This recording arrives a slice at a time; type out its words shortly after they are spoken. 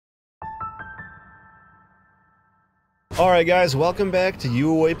Alright guys, welcome back to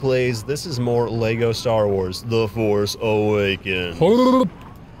u.o.a Plays. This is more LEGO Star Wars, The Force Awakens.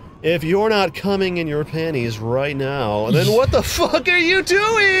 If you're not coming in your panties right now, then what the fuck are you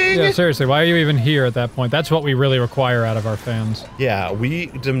doing? Yeah, seriously, why are you even here at that point? That's what we really require out of our fans. Yeah, we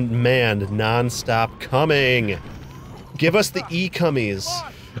demand non-stop coming. Give us the e-cummies.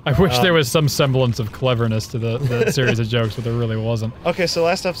 I wish there was some semblance of cleverness to the series of jokes, but there really wasn't. Okay, so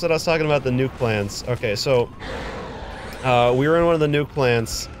last episode I was talking about the nuke plants. Okay, so we were in one of the nuke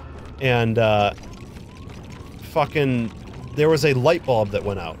plants, and fucking there was a light bulb that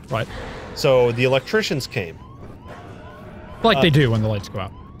went out. Right. So the electricians came. Like they do when the lights go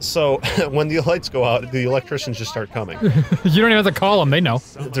out. So when the lights go out, the electricians just start coming. You don't even have to call them, they know.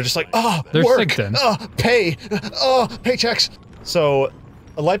 They're just like, oh, they're work, sick then. oh, pay, oh, paychecks. So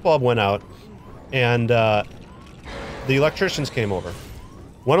a light bulb went out, and the electricians came over.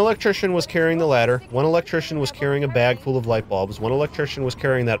 One electrician was carrying the ladder, one electrician was carrying a bag full of light bulbs, one electrician was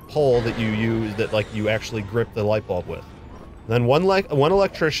carrying that pole that you use, that like you actually grip the light bulb with. Then one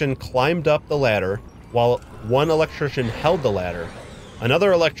electrician climbed up the ladder, while one electrician held the ladder.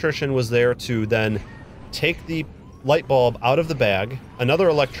 Another electrician was there to then take the light bulb out of the bag. Another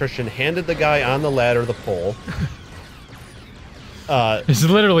electrician handed the guy on the ladder the pole. It's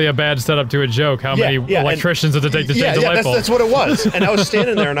literally a bad setup to a joke. How many electricians did it take to change the light bulb? That's what it was. And I was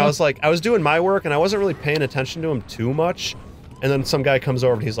standing there and I was like, I was doing my work and I wasn't really paying attention to him too much. And then some guy comes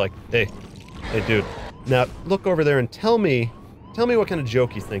over and he's like, hey dude, now look over there and tell me what kind of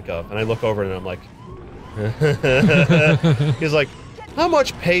joke you think of. And I look over and I'm like, he's like, how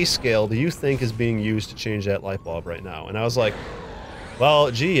much pay scale do you think is being used to change that light bulb right now? And I was like,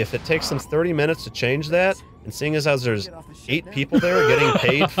 well, gee, if it takes them 30 minutes to change that, and seeing as how there's 8 people there getting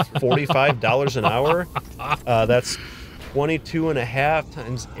paid $45 an hour, that's 22.5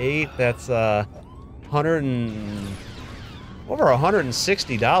 times 8, that's over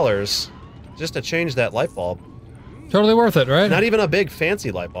 $160 just to change that light bulb. Totally worth it, right? Not even a big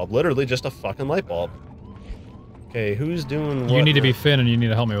fancy light bulb, literally just a fucking light bulb. Okay, who's doing what? You need to be Finn and you need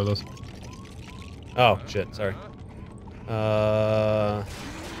to help me with this. Oh, shit, sorry. There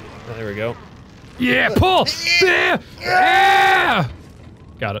we go. Yeah, pull! Yeah!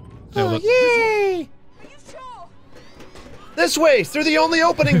 Got it. Nailed it. Yay! This way, through the only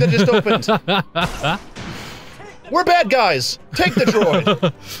opening that just opened. We're bad guys. Take the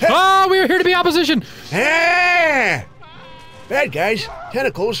droid. Hey. Oh, we are here to be opposition. Ah! Bad guys.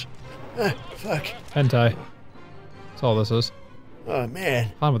 Tentacles. Fuck. Hentai. That's all this is. Oh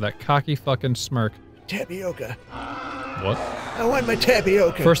man. On with that cocky fucking smirk. Tapioca. What? I want my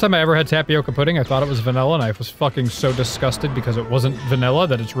tapioca. First time I ever had tapioca pudding, I thought it was vanilla, and I was fucking so disgusted because it wasn't vanilla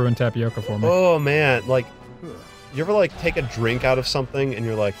that it's ruined tapioca for me. Oh man, like, you ever like take a drink out of something and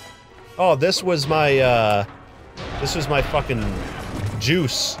you're like, oh, this was my fucking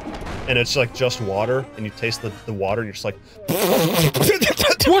juice, and it's like just water, and you taste the water and you're just like,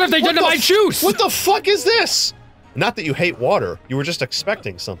 what have they done to my juice? What the fuck is this? Not that you hate water, you were just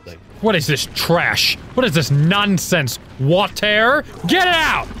expecting something. What is this trash? What is this nonsense? Water? Get it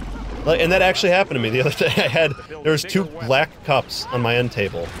out! Like, and that actually happened to me the other day. There was 2 black cups on my end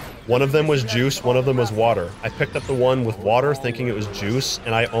table. One of them was juice, one of them was water. I picked up the one with water thinking it was juice,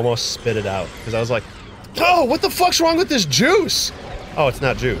 and I almost spit it out. Because I was like, oh, what the fuck's wrong with this juice? Oh, it's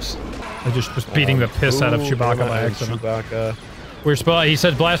not juice. I just was beating the piss out of Chewbacca by accident. Chewbacca. He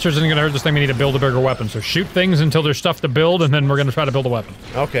said blasters isn't gonna hurt this thing, we need to build a bigger weapon. So shoot things until there's stuff to build, and then we're gonna try to build a weapon.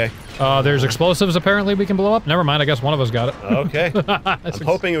 Okay. There's explosives apparently we can blow up. Never mind, I guess one of us got it. Okay. I'm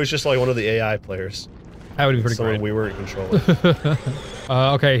hoping it was just like one of the AI players. That would be pretty Someone great. we weren't controlling.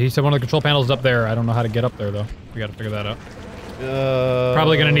 Okay, he said one of the control panels is up there. I don't know how to get up there though. We gotta figure that out.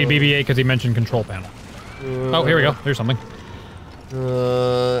 Probably gonna need BB-8 because he mentioned control panel. Oh, here we go. There's something.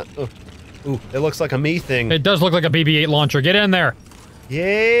 Ooh, it looks like a me thing. It does look like a BB-8 launcher. Get in there!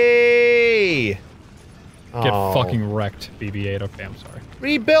 Yay! Get fucking wrecked, BB-8. Okay, I'm sorry.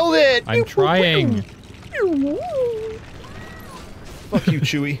 Rebuild it! I'm trying. Fuck you,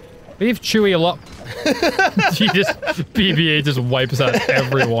 Chewie. Leave Chewie alone. BB-8 just wipes out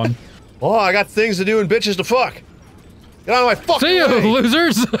everyone. Oh, I got things to do and bitches to fuck. Get out of my fucking See you, way.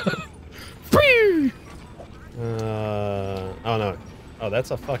 losers! Oh no. Oh, that's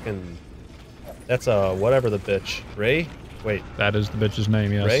a fucking... That's a whatever the bitch. Ray? Wait. That is the bitch's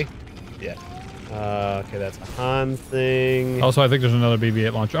name, yes. Ray? Yeah. Okay, that's a Han thing. Also, I think there's another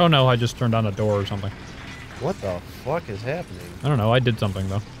BB-8 launcher. Oh no, I just turned on a door or something. What the fuck is happening? I don't know, I did something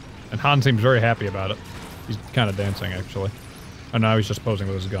though. And Han seems very happy about it. He's kind of dancing, actually. Oh no, he's just posing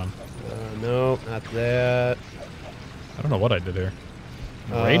with his gun. No, not that. I don't know what I did here.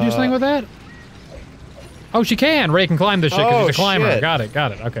 Did Ray do something with that? Oh, she can! Ray can climb this shit because Oh, she's a climber. shit. Got it,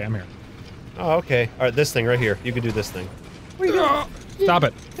 got it. Okay, I'm here. Oh, okay. Alright, this thing right here. You can do this thing. Stop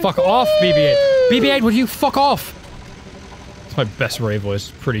it. Fuck off, BB-8. BB-8, would you fuck off? It's my best Ray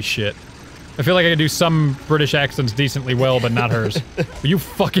voice. Pretty shit. I feel like I can do some British accents decently well, but not hers. Will you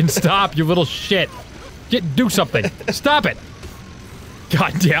fucking stop, you little shit? Do something. Stop it.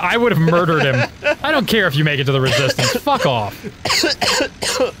 God damn, I would have murdered him. I don't care if you make it to the Resistance. Fuck off.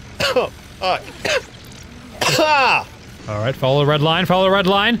 Alright, follow the red line, follow the red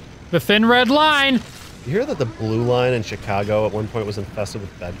line. The thin red line. You hear that the blue line in Chicago at one point was infested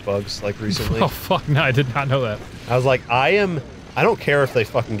with bed bugs, like, recently? Oh, fuck, no, I did not know that. I was like, I don't care if they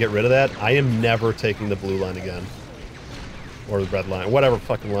fucking get rid of that. I am never taking the blue line again. Or the red line, whatever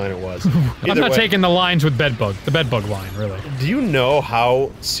fucking line it was. I'm not taking the lines with bedbug, the bedbug line, really. Do you know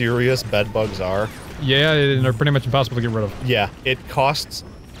how serious bed bugs are? Yeah, they're pretty much impossible to get rid of. Yeah, it costs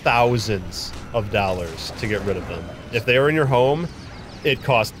thousands of dollars to get rid of them. If they were in your home, it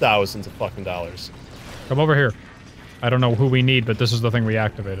costs thousands of fucking dollars. Come over here. I don't know who we need, but this is the thing we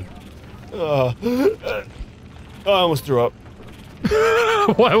activated. I almost threw up.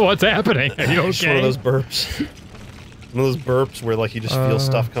 What's happening? Are you okay? Just one of those burps. One of those burps where, like, you just feel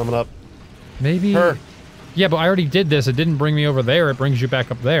stuff coming up. Maybe... Her. Yeah, but I already did this. It didn't bring me over there. It brings you back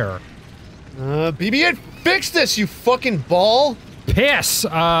up there. BB-8, fix this, you fucking ball! Piss!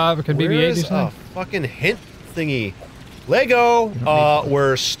 Could BB-8 do something? A fucking hint thingy? Lego!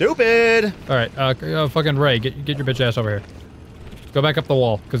 We're stupid! Alright, fucking Ray, get your bitch ass over here. Go back up the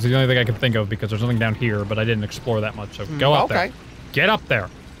wall, because it's the only thing I can think of, because there's nothing down here, but I didn't explore that much, so go up there. Get up there.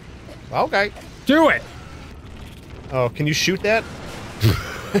 Okay. Do it! Oh, can you shoot that?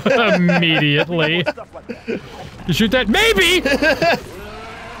 Immediately. You shoot that? Maybe!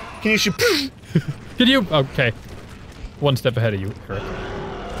 Can you shoot? Can you? Okay. One step ahead of you, Eric.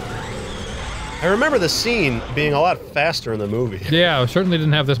 I remember the scene being a lot faster in the movie. Yeah, certainly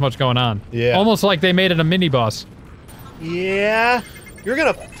didn't have this much going on. Yeah. Almost like they made it a mini-boss. Yeah? You're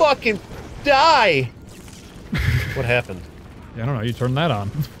gonna fucking die! What happened? Yeah, I don't know, you turn that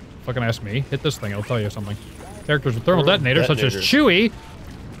on. Fucking ask me. Hit this thing, it'll tell you something. Characters with thermal detonators, such as Chewie.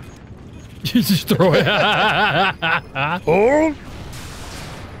 You just throw it. Oh!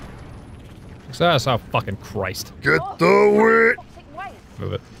 Success! Oh, fucking Christ. Get the wit!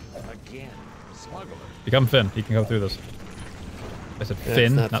 Move it. Become Finn. He can go through this. I said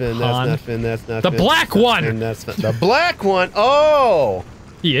Finn, not Finn, Han. That's not Finn, that's not the Finn. black one! Finn, that's not, the black one! Oh!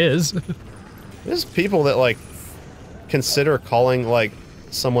 He is. There's people that, like, consider calling, like,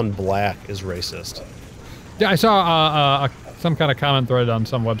 someone black is racist. Yeah, I saw some kind of comment thread on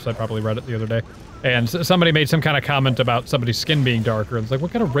some website, probably Reddit, the other day, and somebody made some kind of comment about somebody's skin being darker, and it's like,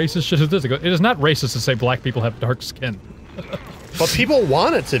 what kind of racist shit is this? It is not racist to say black people have dark skin. But people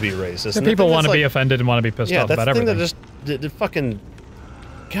want it to be racist. And people want to be offended and want to be pissed off about everything. Yeah, that's the thing that just, fucking,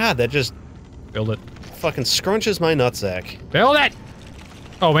 God, that just... Build it. Fucking scrunches my nutsack. Build it!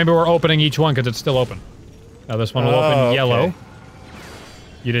 Oh, maybe we're opening each one because it's still open. Now this one will open yellow. Okay.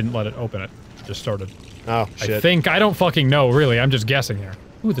 You didn't let it open it. It just started. Oh, shit. I don't fucking know, really. I'm just guessing here.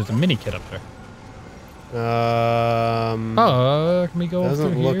 Ooh, there's a mini kit up there. Can we go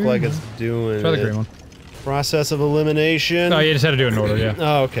doesn't look here? like it's doing Try the it. green one. Process of elimination. Oh, you just had to do it in order, yeah.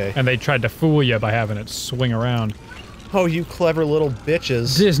 Oh, okay. And they tried to fool you by having it swing around. Oh, you clever little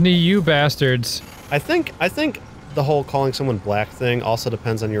bitches. Disney, you bastards. I think the whole calling someone black thing also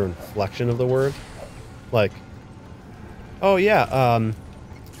depends on your inflection of the word. Like, oh yeah,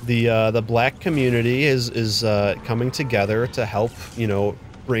 the black community is coming together to help, you know,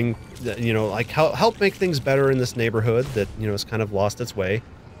 bring, you know, like help make things better in this neighborhood that, you know, has kind of lost its way.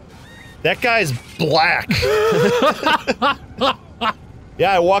 That guy's black.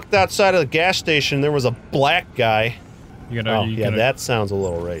 Yeah, I walked outside of the gas station. There was a black guy. That sounds a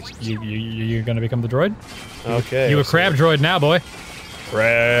little racist. You gonna become the droid? Okay. You a crab droid now, boy.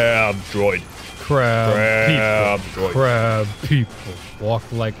 Crab droid. Crab people. droid. Crab people. Walk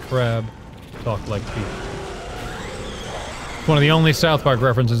like crab. Talk like people. It's one of the only South Park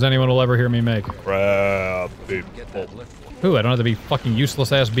references anyone will ever hear me make. Crab people. Ooh, I don't have to be fucking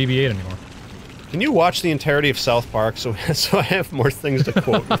useless-ass BB-8 anymore. Can you watch the entirety of South Park so I have more things to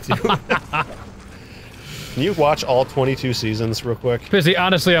quote with you? Can you watch all 22 seasons real quick? Pizzy,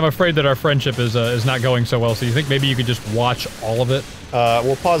 honestly, I'm afraid that our friendship is not going so well, so you think maybe you could just watch all of it?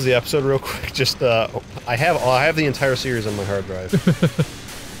 We'll pause the episode real quick. Just, I have the entire series on my hard drive.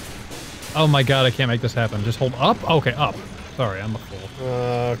 Oh my god, I can't make this happen. Just hold up? Okay, up. Sorry, I'm a fool.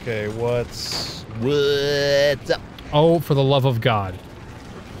 Okay, what's up? Oh, for the love of God.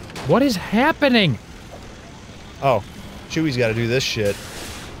 What is happening? Oh, Chewie's got to do this shit.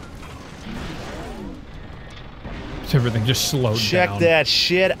 Everything just slowed Check down. that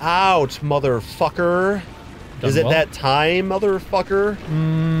shit out, motherfucker. Done Is it well? that time, motherfucker?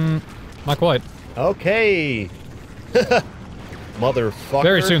 Not quite. Okay. Motherfucker.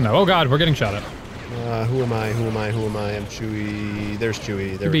 Very soon, though. Oh god, we're getting shot at. Who am I? I'm Chewie. There's Chewie.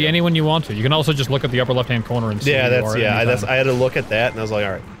 There Could we be go. anyone you want to. You can also just look at the upper left-hand corner and see Yeah, who you are at any time. I had to look at that and I was like,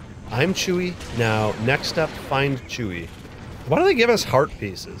 all right, I'm Chewie. Now, next up, find Chewie. Why do they give us heart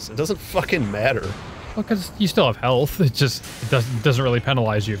pieces? It doesn't fucking matter. Well, because you still have health. It doesn't really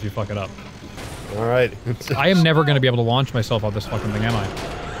penalize you if you fuck it up. All right. I am never going to be able to launch myself off this fucking thing, am I?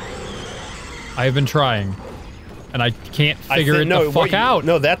 I have been trying, and I can't figure the fuck out.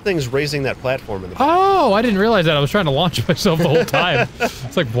 No, that thing's raising that platform in the back. Oh, I didn't realize that. I was trying to launch myself the whole time.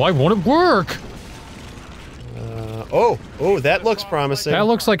 It's like, why won't it work? Oh, that looks promising. That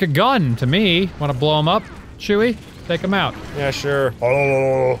looks like a gun to me. Want to blow him up, Chewie? Take him out. Yeah, sure.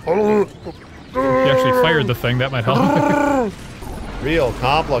 You actually fired the thing. That might help. Real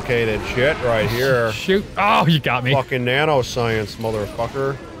complicated shit right here. Shoot. Oh, you got me. Fucking nanoscience,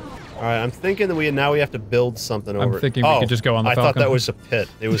 motherfucker. Alright, I'm thinking that we have to build something over it. I'm thinking we could just go on the I Falcon. thought that was a pit.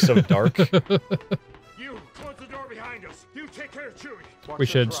 It was so dark. You, close the door behind us. You take care of Chewie. We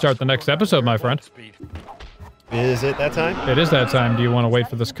should start the next episode, my friend. Is it that time? It is that time. Do you want to wait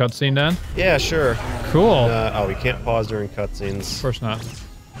for this cutscene, Dan? Yeah, sure. Cool. We can't pause during cutscenes. Of course not.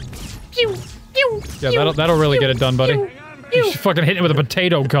 Yeah, that'll really get it done, buddy. You should fucking hit it with a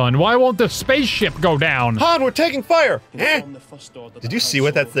potato gun. Why won't the spaceship go down? Han, we're taking fire! Eh? Did you see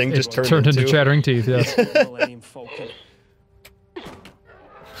what that thing just turned into? Chattering teeth, yes.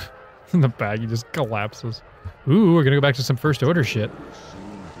 And the baggie just collapses. Ooh, we're gonna go back to some First Order shit.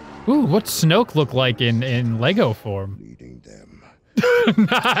 Ooh, what's Snoke look like in Lego form? Leading them.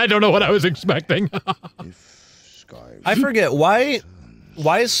 I don't know what I was expecting. I forget, why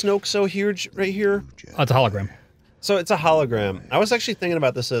is Snoke so huge right here? Oh, it's a hologram. So it's a hologram. I was actually thinking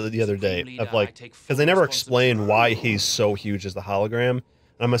about this the other day, of like, because they never explain why he's so huge as the hologram.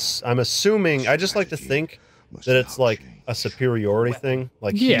 I'm assuming, I just like to think that it's like a superiority thing.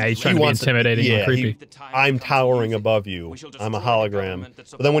 Like Yeah, he's trying to be intimidating and creepy. I'm towering above you. I'm a hologram.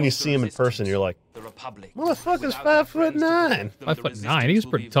 But then when you see him in person, you're like, motherfucker's 5'9". 5'9". He's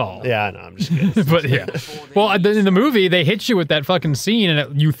pretty tall. Yeah, I know. I'm just kidding. But yeah. Well, in the movie, they hit you with that fucking scene,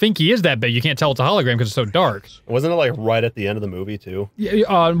 and you think he is that big. You can't tell it's a hologram because it's so dark. Wasn't it like right at the end of the movie too?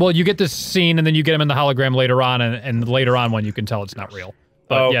 Yeah. Well, you get this scene, and then you get him in the hologram later on, and later on when you can tell it's not real.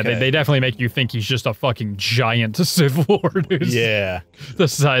 But yeah, they definitely make you think he's just a fucking giant Sith Lord who's the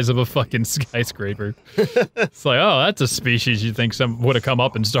size of a fucking skyscraper. It's like, oh, that's a species you think some would have come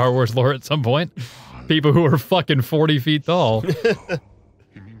up in Star Wars lore at some point. People who are fucking 40 feet tall. He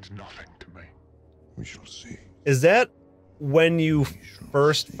means nothing to me. We shall see. Is that when you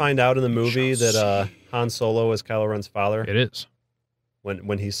first find out in the movie that Han Solo is Kylo Ren's father? It is.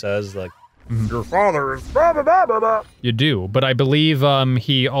 When he says, like, Your father is blah, blah, blah, blah, blah. You do, but I believe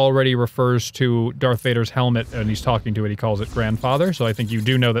he already refers to Darth Vader's helmet, and he's talking to it. He calls it grandfather, so I think you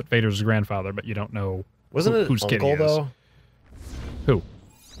do know that Vader's his grandfather, but you don't know whose kid he uncle, is. though? Who?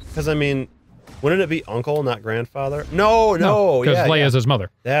 Because, I mean, wouldn't it be uncle, not grandfather? No, because Leia's his mother.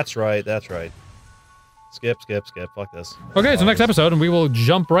 That's right. Skip. Fuck this. Okay, so next episode, and we will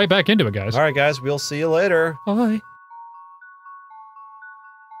jump right back into it, guys. All right, guys, we'll see you later. Bye.